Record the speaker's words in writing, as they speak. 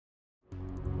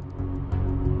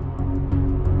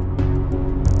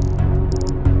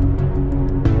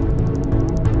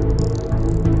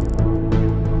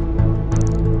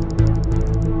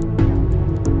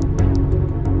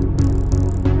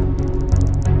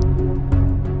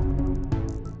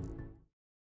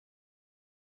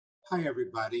Hi,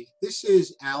 everybody. This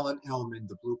is Alan Ellman,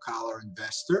 the Blue Collar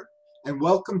Investor, and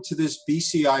welcome to this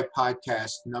BCI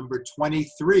podcast number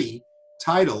 23,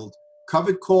 titled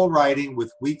Covered Call Writing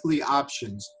with Weekly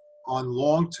Options on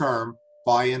Long-Term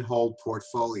Buy and Hold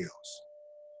Portfolios.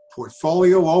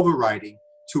 Portfolio overwriting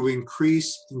to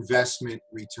increase investment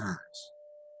returns.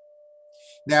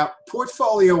 Now,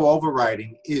 portfolio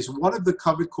overwriting is one of the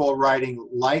covered call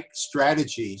writing-like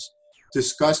strategies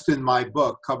discussed in my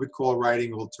book, Covered Call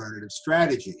Writing Alternative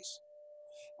Strategies.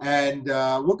 And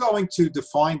we're going to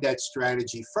define that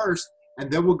strategy first, and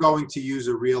then we're going to use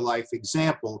a real-life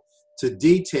example to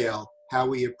detail how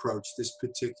we approach this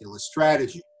particular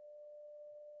strategy.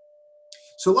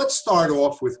 So let's start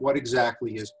off with what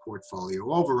exactly is portfolio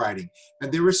overwriting. And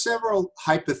there are several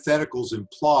hypotheticals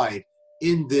implied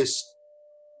in this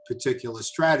particular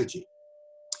strategy.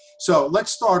 So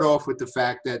let's start off with the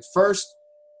fact that first,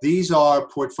 these are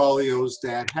portfolios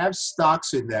that have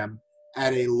stocks in them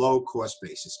at a low cost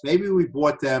basis. Maybe we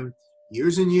bought them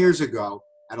years and years ago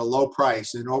at a low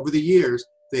price, and over the years,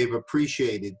 they've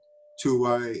appreciated to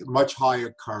a much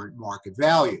higher current market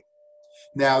value.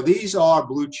 Now, these are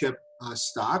blue chip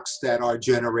stocks that are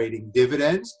generating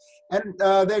dividends, and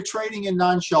they're trading in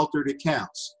non-sheltered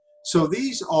accounts. So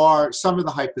these are some of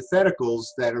the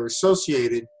hypotheticals that are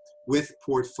associated with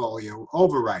portfolio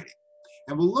overwriting.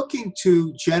 And we're looking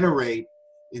to generate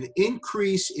an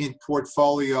increase in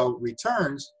portfolio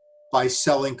returns by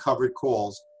selling covered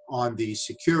calls on these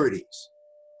securities.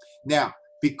 Now,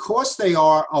 because they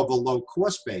are of a low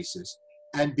cost basis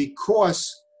and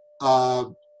because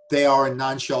they are in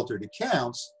non-sheltered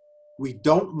accounts, we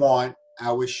don't want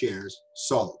our shares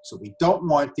sold. So we don't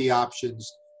want the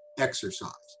options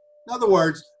exercised. In other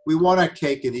words, we want our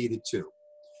cake and eat it too.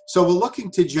 So we're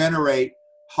looking to generate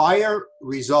higher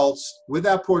results with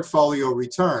our portfolio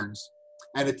returns,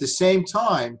 and at the same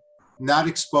time, not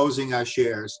exposing our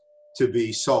shares to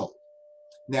be sold.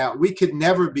 Now, we could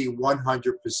never be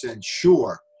 100%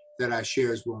 sure that our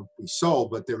shares won't be sold,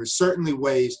 but there are certainly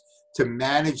ways to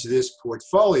manage this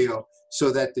portfolio so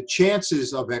that the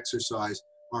chances of exercise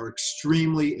are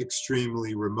extremely,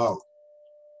 extremely remote.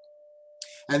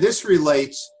 And this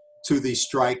relates to the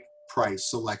strike price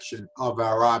selection of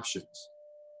our options.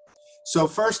 So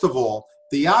first of all,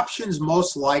 the options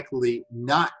most likely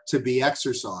not to be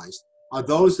exercised are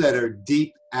those that are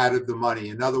deep out of the money.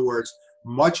 In other words,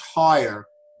 much higher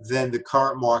than the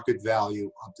current market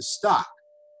value of the stock.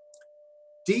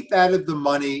 Deep out of the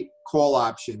money call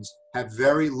options have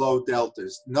very low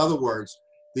deltas. In other words,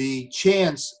 the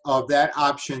chance of that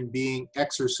option being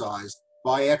exercised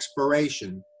by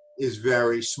expiration is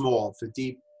very small for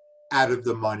deep out of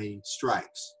the money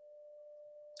strikes.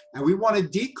 And we want to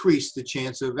decrease the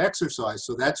chance of exercise,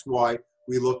 so that's why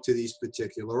we look to these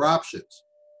particular options.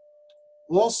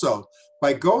 Also,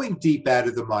 by going deep out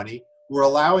of the money, we're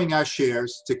allowing our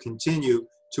shares to continue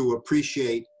to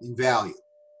appreciate in value.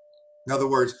 In other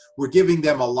words, we're giving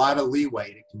them a lot of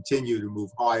leeway to continue to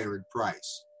move higher in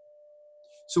price.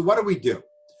 So what do?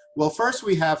 Well, first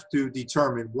we have to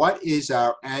determine what is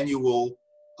our annual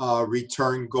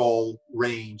return goal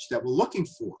range that we're looking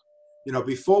for. You know,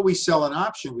 before we sell an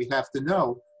option, we have to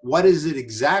know what is it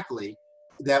exactly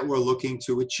that we're looking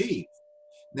to achieve.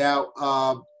 Now,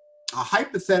 a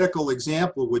hypothetical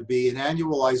example would be an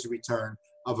annualized return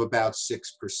of about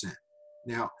 6%.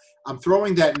 Now, I'm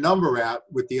throwing that number out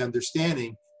with the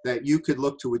understanding that you could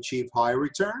look to achieve higher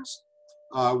returns,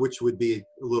 which would be a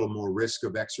little more risk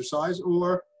of exercise,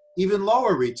 or even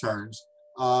lower returns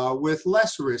with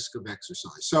less risk of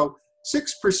exercise. So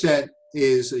 6%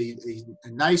 is a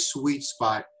nice sweet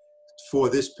spot for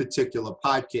this particular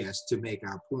podcast to make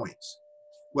our points.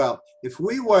 Well, if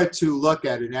we were to look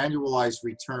at an annualized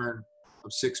return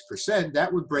of 6%,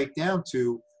 that would break down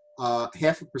to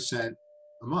 0.5%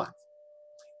 a month.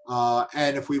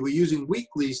 And if we were using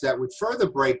weeklies, that would further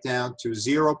break down to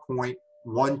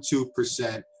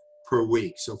 0.12% per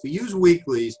week. So if we use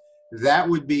weeklies, that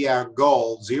would be our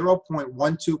goal,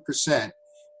 0.12%.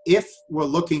 If we're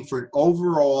looking for an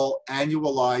overall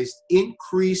annualized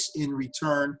increase in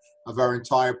return of our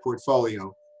entire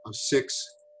portfolio of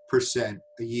 6%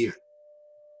 a year.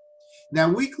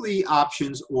 Now, weekly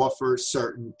options offer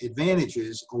certain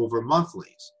advantages over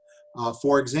monthlies.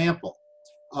 For example,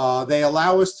 they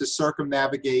allow us to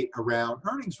circumnavigate around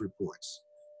earnings reports.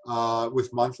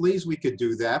 With monthlies, we could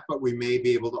do that, but we may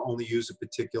be able to only use a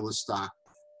particular stock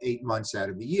 8 months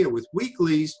out of the year. With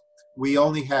weeklies, we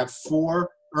only have 4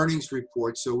 earnings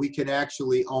reports, so we can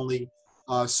actually only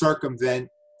circumvent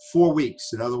 4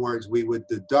 weeks. In other words, we would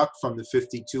deduct from the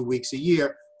 52 weeks a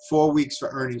year, 4 weeks for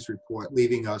earnings report,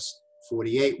 leaving us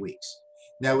 48 weeks.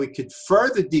 Now, we could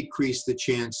further decrease the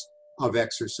chance of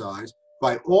exercise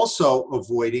by also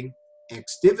avoiding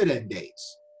ex-dividend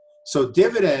dates. So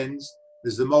dividends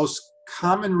is the most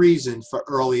common reason for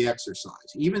early exercise,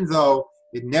 even though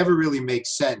it never really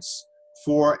makes sense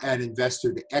for an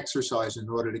investor to exercise in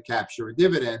order to capture a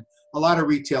dividend. A lot of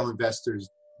retail investors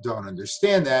don't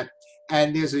understand that,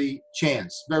 and there's a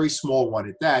chance, very small one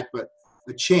at that, but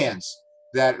a chance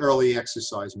that early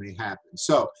exercise may happen.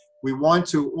 So we want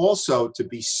to also, to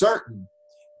be certain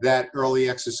that early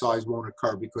exercise won't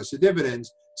occur because of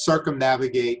dividends,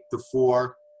 circumnavigate the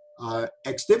 4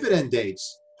 ex-dividend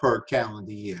dates per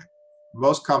calendar year.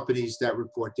 Most companies that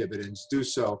report dividends do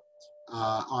so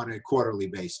on a quarterly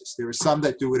basis. There are some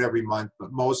that do it every month,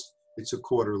 but most it's a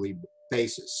quarterly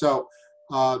basis. So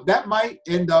that might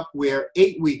end up where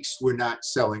 8 weeks we're not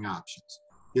selling options.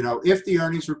 You know, if the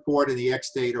earnings report and the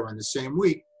X date are on the same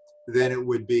week, then it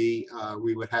would be,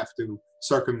 we would have to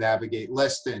circumnavigate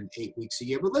less than 8 weeks a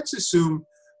year. But let's assume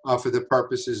for the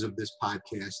purposes of this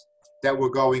podcast that we're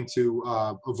going to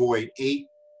avoid 8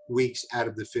 weeks out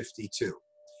of the 52.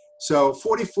 So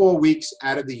 44 weeks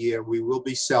out of the year, we will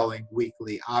be selling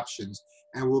weekly options,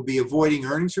 and we'll be avoiding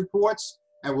earnings reports,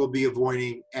 and we'll be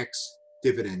avoiding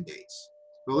ex-dividend dates.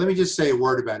 But let me just say a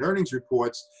word about earnings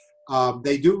reports.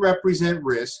 They do represent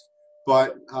risk,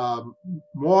 but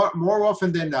more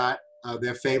often than not,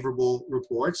 they're favorable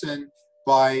reports, and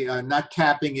by not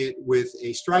capping it with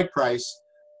a strike price,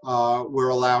 we're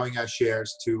allowing our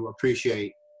shares to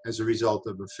appreciate as a result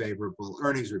of a favorable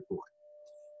earnings report.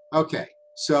 Okay,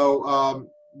 so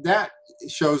that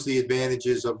shows the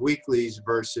advantages of weeklies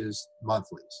versus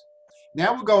monthlies.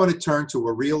 Now we're going to turn to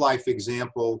a real-life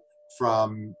example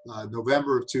from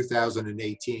November of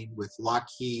 2018 with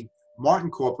Lockheed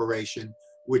Martin Corporation,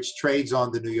 which trades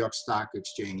on the New York Stock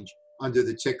Exchange under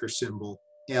the ticker symbol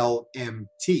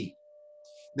LMT.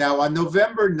 Now on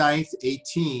November 9th,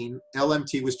 18,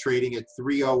 LMT was trading at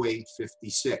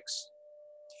 308.56.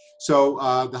 So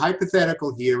the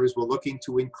hypothetical here is we're looking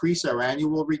to increase our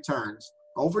annual returns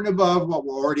over and above what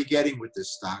we're already getting with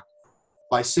this stock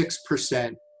by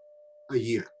 6% a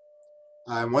year.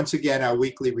 And once again, our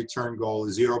weekly return goal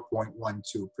is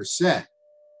 0.12%.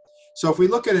 So if we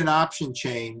look at an option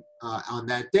chain on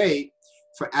that date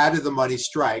for out-of-the-money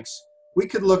strikes, we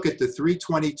could look at the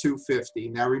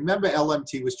 322.50. Now remember,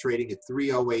 LMT was trading at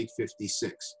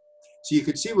 308.56. So you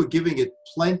can see we're giving it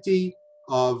plenty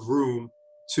of room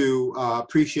to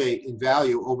appreciate in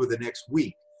value over the next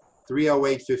week,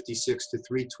 308.56 to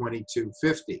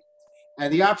 322.50.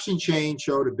 And the option chain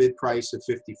showed a bid price of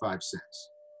 55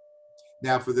 cents.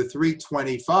 Now for the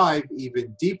 325,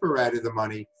 even deeper out of the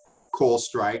money call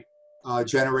strike,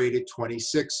 generated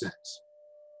 26 cents.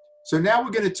 So now we're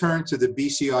going to turn to the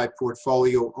BCI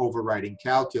portfolio overwriting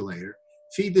calculator,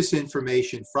 feed this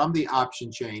information from the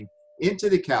option chain into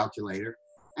the calculator,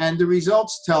 and the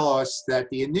results tell us that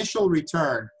the initial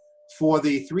return for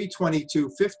the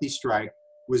 322.50 strike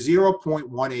was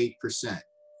 0.18%.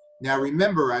 Now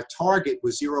remember, our target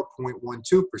was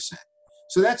 0.12%.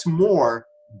 So that's more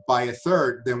by a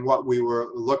third than what we were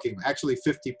looking, actually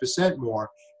 50%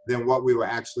 more than what we were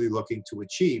actually looking to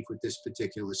achieve with this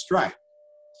particular strike.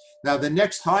 Now the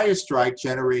next highest strike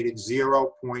generated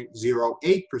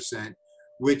 0.08%,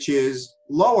 which is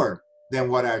lower than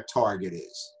what our target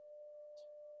is.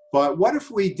 But what if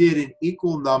we did an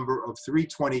equal number of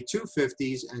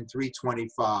 322.50s and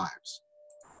 325s?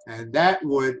 And that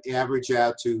would average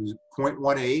out to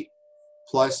 0.18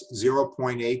 plus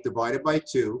 0.8 divided by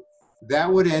 2. That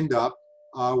would end up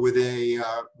with a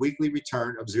weekly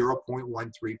return of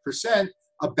 0.13%,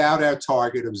 about our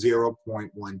target of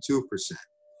 0.12%.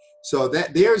 So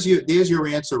there's your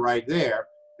answer right there,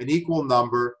 an equal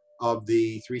number of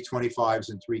the 325s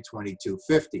and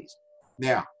 322.50s.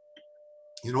 Now,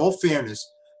 in all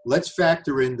fairness, let's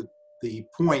factor in the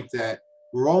point that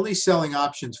we're only selling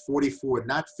options 44,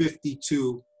 not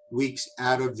 52 weeks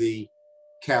out of the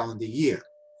calendar year.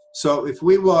 So if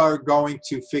we were going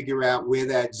to figure out where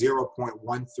that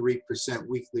 0.13%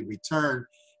 weekly return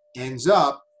ends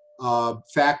up,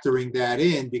 factoring that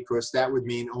in, because that would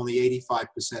mean only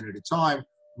 85% of the time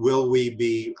will we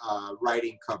be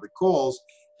writing covered calls,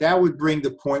 that would bring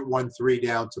the 0.13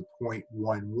 down to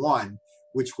 0.11,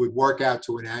 which would work out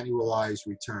to an annualized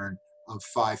return of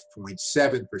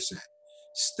 5.7%.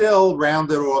 Still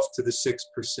rounded off to the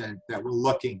 6% that we're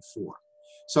looking for.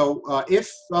 So if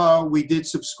we did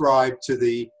subscribe to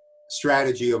the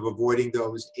strategy of avoiding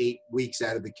those 8 weeks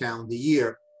out of the calendar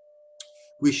year,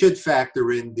 we should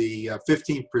factor in the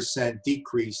 15%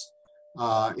 decrease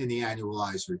in the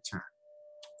annualized return.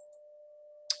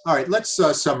 All right, let's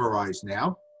summarize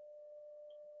now.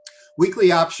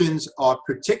 Weekly options are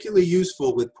particularly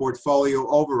useful with portfolio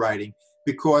overriding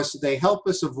because they help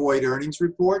us avoid earnings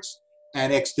reports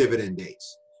and ex-dividend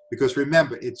dates. Because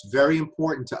remember, it's very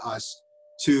important to us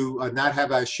to not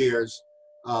have our shares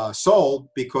sold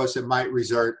because it might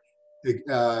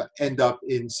end up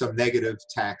in some negative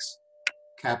tax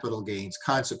capital gains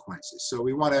consequences. So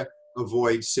we want to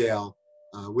avoid sale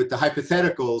with the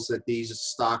hypotheticals that these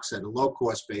stocks at a low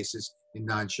cost basis in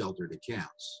non-sheltered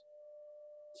accounts.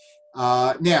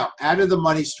 Now, out of the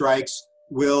money strikes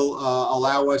will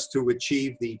allow us to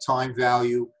achieve the time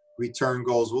value return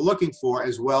goals we're looking for,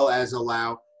 as well as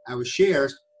allow our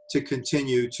shares to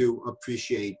continue to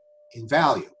appreciate in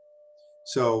value.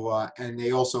 So, and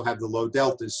they also have the low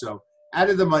deltas. So out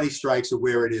of the money strikes are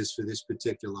where it is for this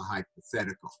particular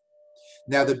hypothetical.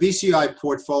 Now, the BCI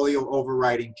portfolio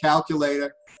overriding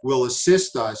calculator will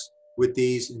assist us with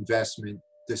these investment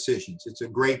decisions. It's a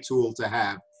great tool to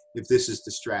have if this is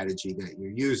the strategy that you're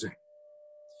using.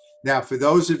 Now, for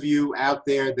those of you out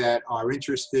there that are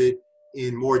interested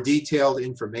in more detailed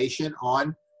information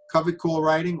on covered call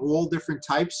writing, all different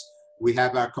types, we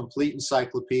have our complete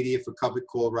encyclopedia for covered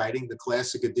call writing. The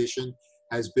classic edition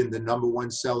has been the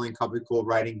 #1 selling covered call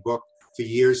writing book for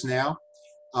years now.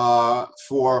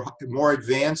 For more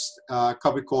advanced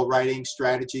covered call writing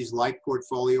strategies like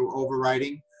portfolio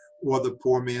overriding or the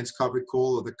poor man's covered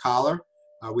call or the collar,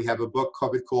 we have a book,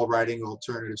 Covered Call Writing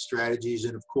Alternative Strategies.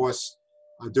 And of course,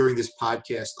 during this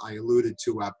podcast, I alluded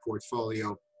to our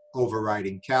portfolio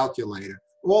overriding calculator.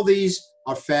 All these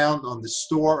are found on the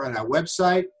store on our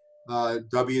website,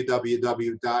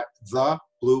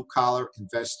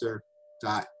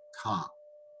 www.thebluecollarinvestor.com.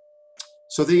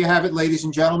 So there you have it, ladies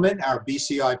and gentlemen, our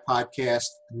BCI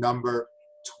podcast number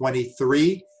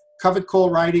 23, covered call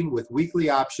writing with weekly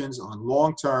options on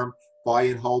long-term buy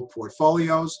and hold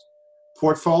portfolios,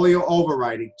 portfolio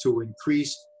overriding to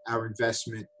increase our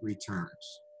investment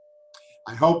returns.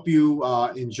 I hope you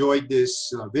enjoyed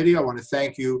this video. I want to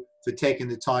thank you for taking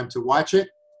the time to watch it.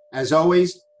 As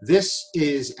always, this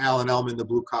is Alan Ellman, the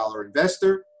Blue Collar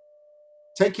Investor.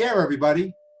 Take care,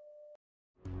 everybody.